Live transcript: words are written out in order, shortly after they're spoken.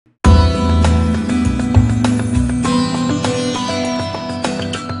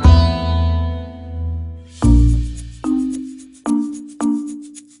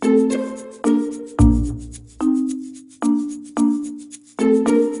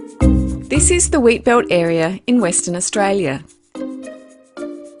This is the Wheatbelt area in Western Australia.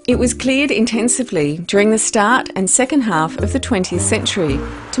 It was cleared intensively during the start and second half of the 20th century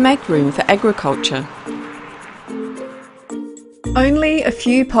to make room for agriculture. Only a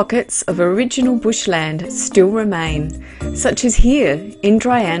few pockets of original bushland still remain, such as here in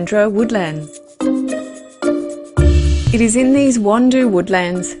Dryandra woodlands. It is in these Wandoo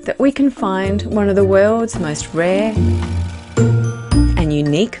woodlands that we can find one of the world's most rare and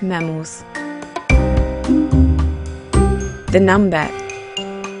unique mammals, the Numbat.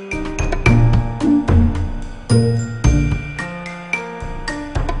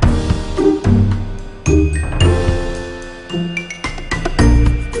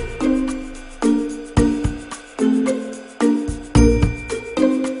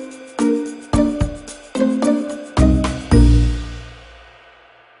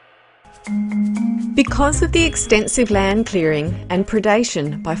 Because of the extensive land clearing and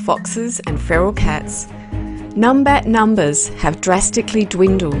predation by foxes and feral cats, Numbat numbers have drastically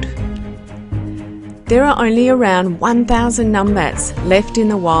dwindled. There are only around 1,000 Numbats left in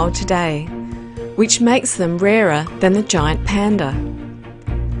the wild today, which makes them rarer than the giant panda.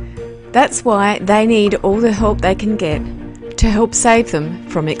 That's why they need all the help they can get to help save them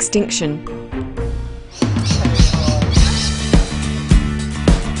from extinction.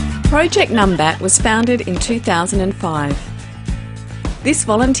 Project Numbat was founded in 2005. This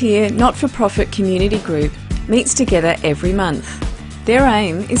volunteer, not-for-profit community group meets together every month. Their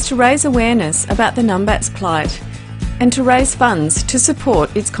aim is to raise awareness about the Numbat's plight and to raise funds to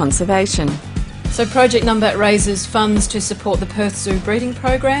support its conservation. So Project Numbat raises funds to support the Perth Zoo breeding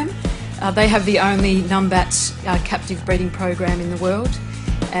program. They have the only Numbat captive breeding program in the world.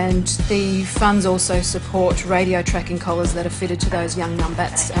 And the funds also support radio tracking collars that are fitted to those young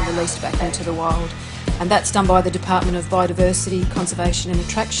Numbats and released back into the wild. And that's done by the Department of Biodiversity, Conservation and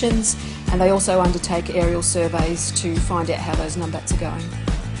Attractions, and they also undertake aerial surveys to find out how those Numbats are going.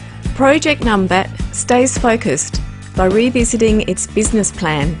 Project Numbat stays focused by revisiting its business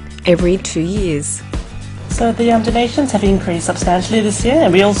plan every 2 years. So the donations have increased substantially this year,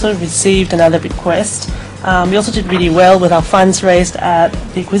 and we also received another bequest. We also did really well with our funds raised at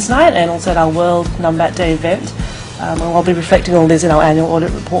the quiz night and also at our World Numbat Day event. And I'll be reflecting on this in our annual audit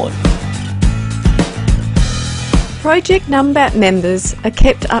report. Project Numbat members are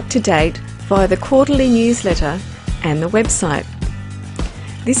kept up to date via the quarterly newsletter and the website.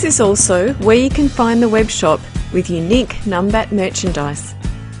 This is also where you can find the web shop with unique Numbat merchandise.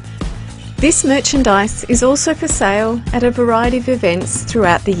 This merchandise is also for sale at a variety of events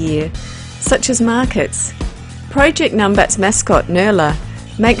throughout the year, such as markets. Project Numbat's mascot, Nurla,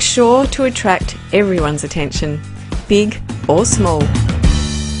 makes sure to attract everyone's attention, big or small.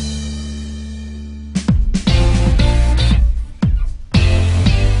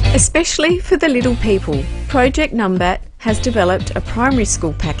 Especially for the little people, Project Numbat has developed a primary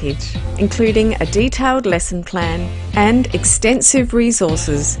school package, including a detailed lesson plan and extensive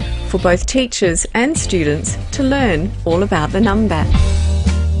resources for both teachers and students to learn all about the Numbat.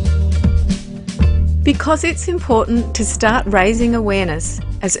 Because it's important to start raising awareness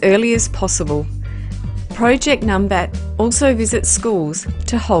as early as possible, Project Numbat also visits schools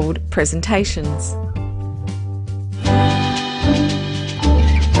to hold presentations.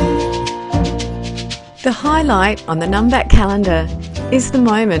 The highlight on the Numbat calendar is the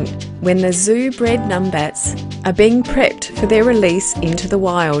moment when the zoo-bred Numbats are being prepped for their release into the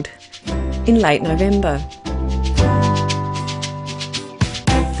wild in late November.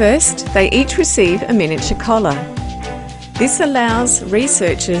 First, they each receive a miniature collar. This allows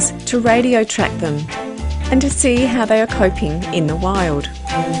researchers to radio track them and to see how they are coping in the wild.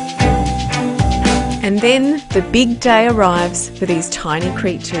 And then the big day arrives for these tiny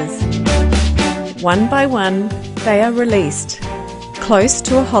creatures. One by one, they are released, close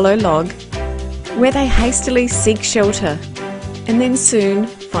to a hollow log, where they hastily seek shelter and then soon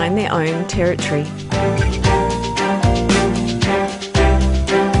find their own territory.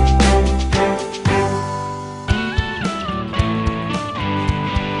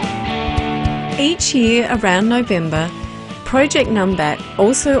 Each year around November, Project Numbat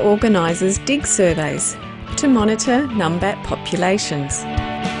also organises dig surveys to monitor Numbat populations.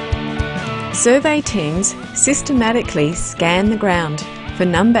 Survey teams systematically scan the ground for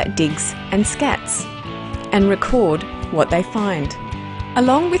Numbat digs and scats and record what they find.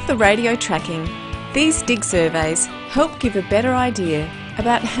 Along with the radio tracking, these dig surveys help give a better idea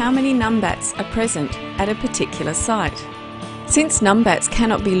about how many Numbats are present at a particular site. Since Numbats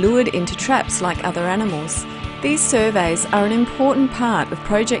cannot be lured into traps like other animals, these surveys are an important part of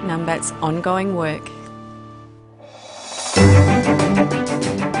Project Numbat's ongoing work.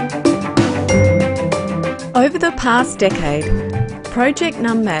 Over the past decade, Project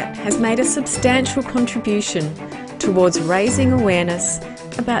Numbat has made a substantial contribution towards raising awareness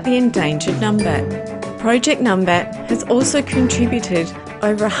about the endangered numbat. Project Numbat has also contributed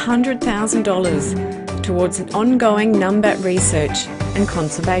over $100,000 towards an ongoing numbat research and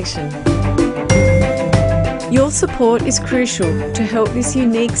conservation. Your support is crucial to help this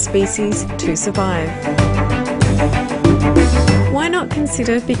unique species to survive. Why not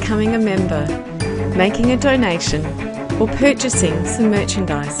consider becoming a member, making a donation, or purchasing some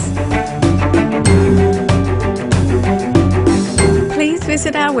merchandise? Please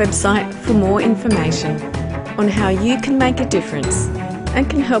visit our website for more information on how you can make a difference and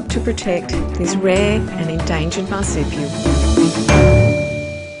can help to protect this rare and endangered marsupial.